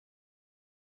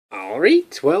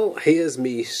Alright, well, here's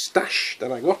me stash that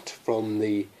I got from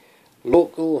the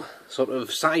local sort of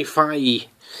sci-fi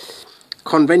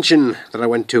convention that I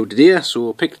went to today. So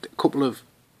I picked a couple of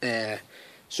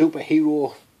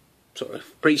superhero sort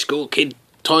of preschool kid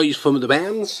toys from the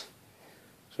bands.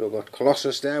 So I've got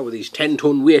Colossus there with his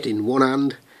 10-ton weight in one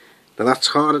hand. Now that's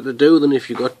harder to do than if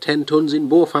you've got 10 tons in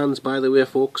both hands, by the way,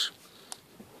 folks.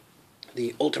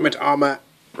 The Ultimate Armour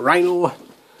Rhino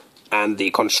and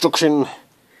the Construction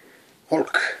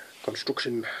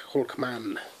Hulkman.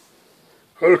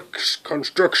 Hulk's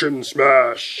Construction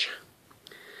Smash.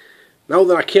 Now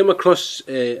that I came across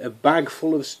a bag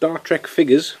full of Star Trek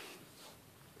figures,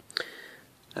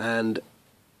 and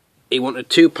he wanted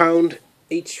 £2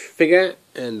 each figure,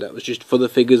 and that was just for the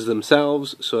figures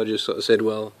themselves, so I just sort of said,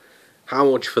 well, how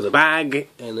much for the bag?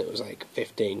 And it was like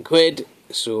 15 quid,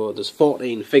 so there's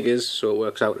 14 figures, so it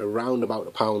works out around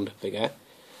about £1 figure.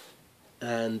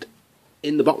 And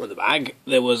in the bottom of the bag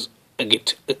there was a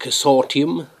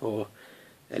consortium, or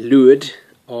a load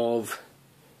of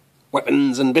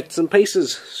weapons and bits and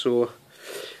pieces, so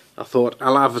I thought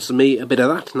I'll have me a bit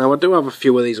of that. Now I do have a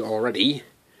few of these already,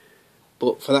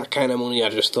 but for that kind of money I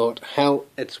just thought, hell,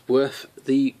 it's worth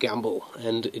the gamble.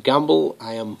 And a gamble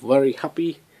I am very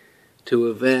happy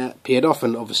to have paid off,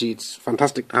 and obviously it's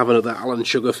fantastic to have another Alan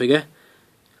Sugar figure.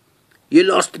 You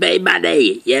lost my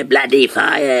money, you're bloody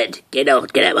fired. Get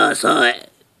out my sight.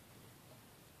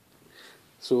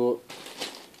 So,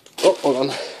 oh, hold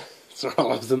on. It's not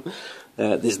all of them.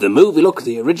 There's the movie look,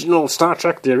 the original Star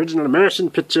Trek, the original motion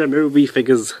picture movie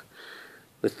figures,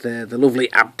 with the lovely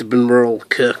Admiral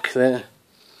Kirk there,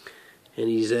 and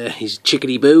his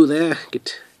Chickadee Boo there,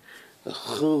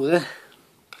 there,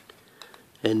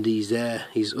 and his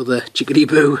other Chickadee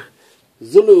Boo,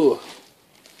 Zulu.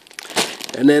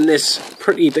 And then this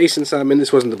pretty decent, I mean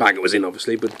this wasn't the bag it was in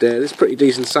obviously, but this pretty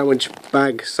decent sandwich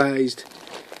bag sized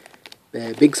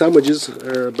big sandwiches,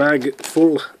 are a bag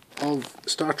full of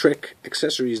Star Trek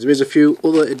accessories. There is a few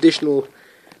other additional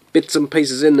bits and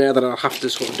pieces in there that I'll have to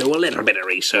sort of do a little bit of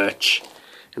research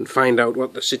and find out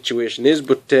what the situation is,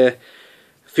 but a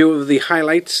few of the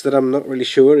highlights that I'm not really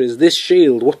sure is this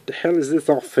shield. What the hell is this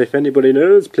off? If anybody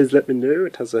knows, please let me know.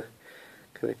 It has a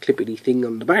kind of clippity thing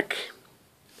on the back.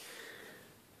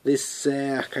 This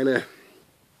kind of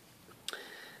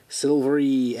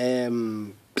silvery, I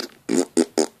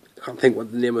can't think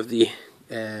what the name of the,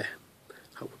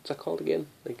 what's that called again?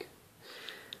 Like,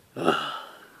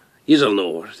 you'll know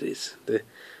what it is. The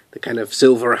kind of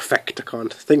silver effect. I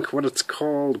can't think what it's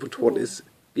called, but what is,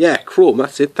 yeah, chrome,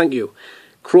 that's it, thank you.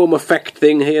 Chrome effect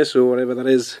thing here, so whatever that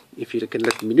is, if you can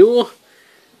let me know.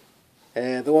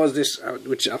 There was this,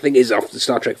 which I think is off the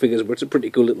Star Trek figures, but it's a pretty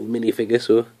cool little mini figure,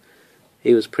 so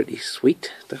he was pretty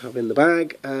sweet to have in the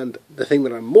bag. And the thing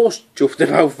that I'm most chuffed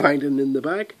about finding in the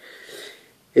bag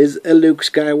is a Luke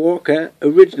Skywalker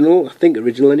original, I think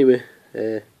original anyway.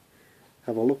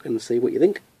 Have a look and see what you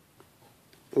think.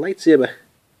 Lightsaber.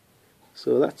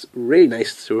 So that's really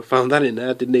nice to have found that in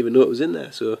there. I didn't even know it was in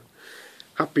there, so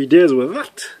happy days with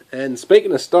that. And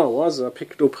speaking of Star Wars, I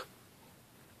picked up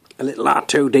a little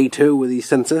R2-D2 with his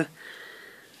sensor,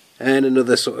 and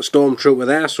another sort of stormtrooper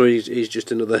there, so he's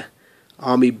just another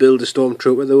army builder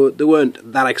stormtrooper. They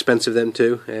weren't that expensive, them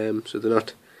two, so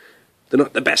they're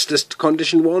not the bestest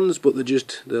conditioned ones, but they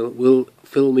will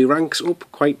fill me ranks up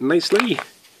quite nicely.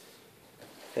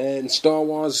 And Star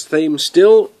Wars theme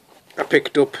still, I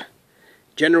picked up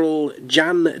General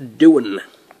Jan Doohan.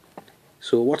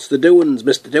 So what's the doings,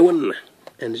 Mr. Doohan?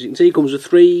 And as you can see, he comes with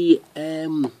 3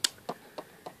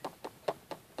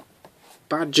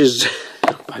 badges.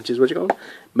 Badges, what do you call them?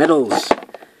 Medals.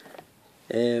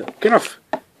 Get off.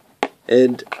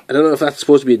 And I don't know if that's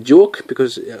supposed to be a joke,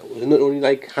 because not only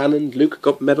like Han and Luke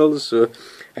got medals, so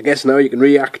I guess now you can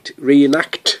reenact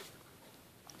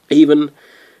even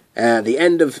the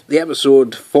end of the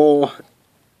episode 4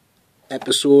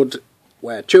 episode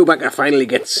where Chewbacca finally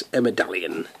gets a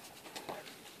medallion.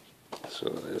 So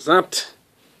there's that.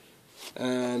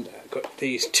 And I've got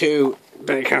these 2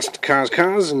 die-cast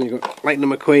cars, and you've got Lightning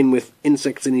McQueen with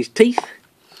insects in his teeth,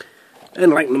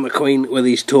 and Lightning McQueen with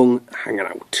his tongue hanging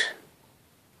out.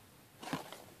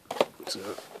 So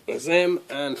there's them,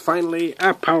 and finally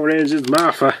a Power Rangers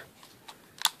Martha.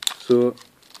 So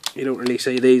you don't really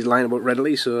see these lying about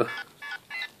readily, so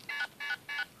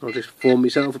I'll just form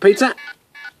myself a pizza.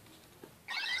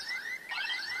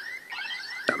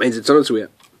 That means it's on its way.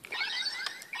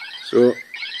 So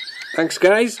thanks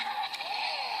guys.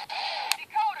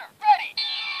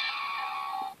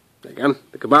 There again,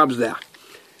 the kebab's there.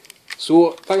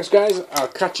 So thanks guys, I'll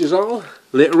catch you all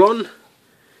later on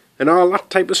and all that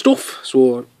type of stuff.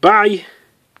 So bye.